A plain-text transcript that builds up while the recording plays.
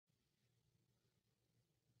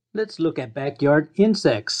Let's look at backyard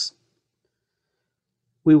insects.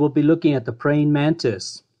 We will be looking at the praying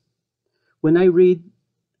mantis. When I read,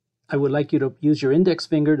 I would like you to use your index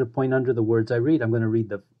finger to point under the words I read. I'm going to read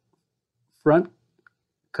the front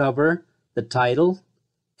cover, the title,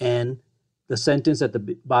 and the sentence at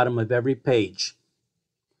the bottom of every page.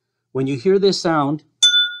 When you hear this sound,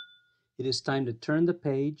 it is time to turn the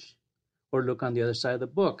page or look on the other side of the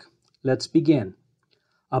book. Let's begin.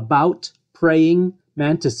 About praying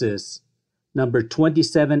mantises, number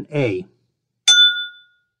 27A.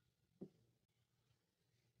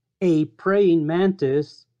 A praying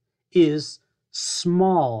mantis is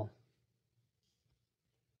small.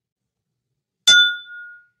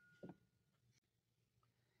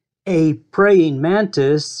 A praying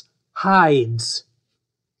mantis hides.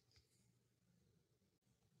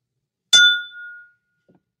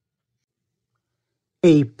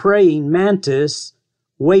 A praying mantis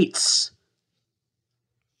waits.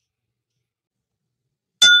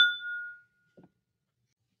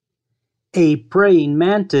 A praying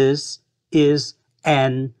mantis is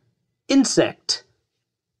an insect.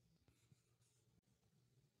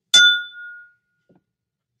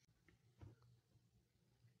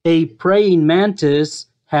 A praying mantis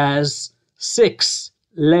has 6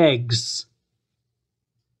 legs.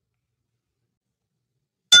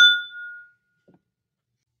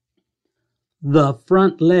 The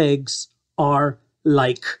front legs are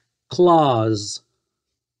like claws.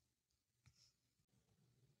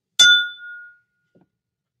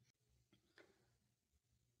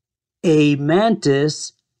 A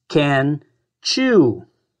mantis can chew.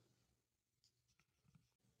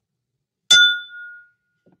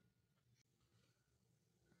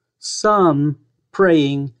 Some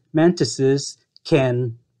praying mantises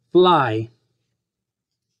can fly.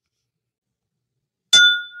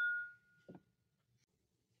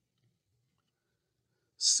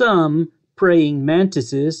 Some praying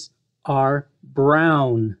mantises are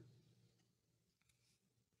brown.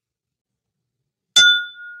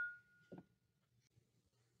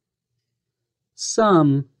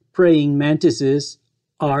 Some praying mantises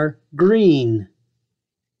are green.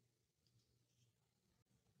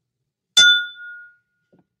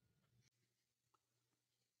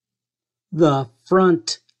 The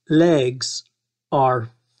front legs are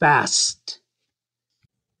fast.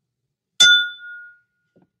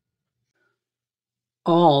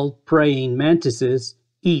 All praying mantises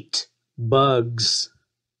eat bugs.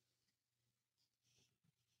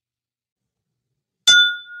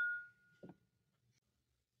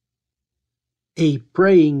 A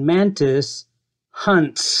praying mantis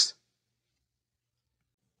hunts.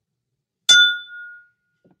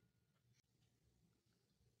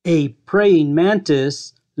 A praying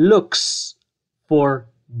mantis looks for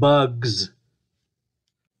bugs.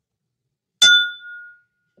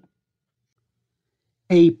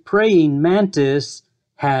 A praying mantis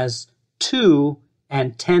has 2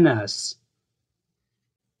 antennas.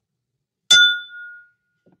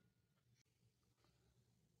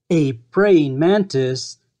 A praying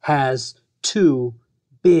mantis has 2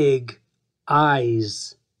 big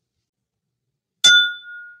eyes.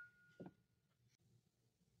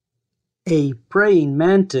 A praying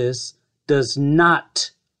mantis does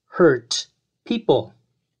not hurt people.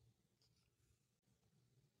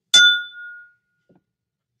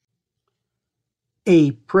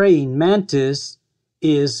 A praying mantis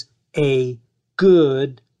is a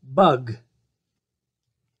good bug.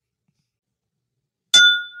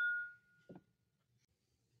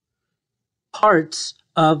 Parts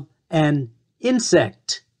of an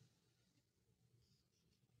insect.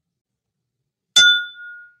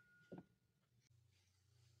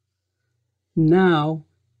 Now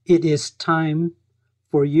it is time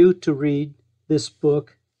for you to read this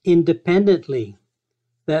book independently.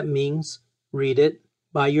 That means read it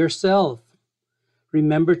by yourself.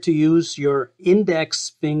 Remember to use your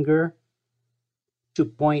index finger to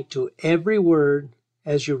point to every word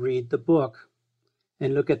as you read the book.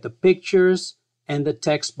 And look at the pictures and the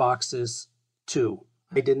text boxes too.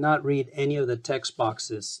 I did not read any of the text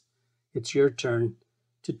boxes. It's your turn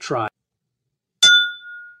to try.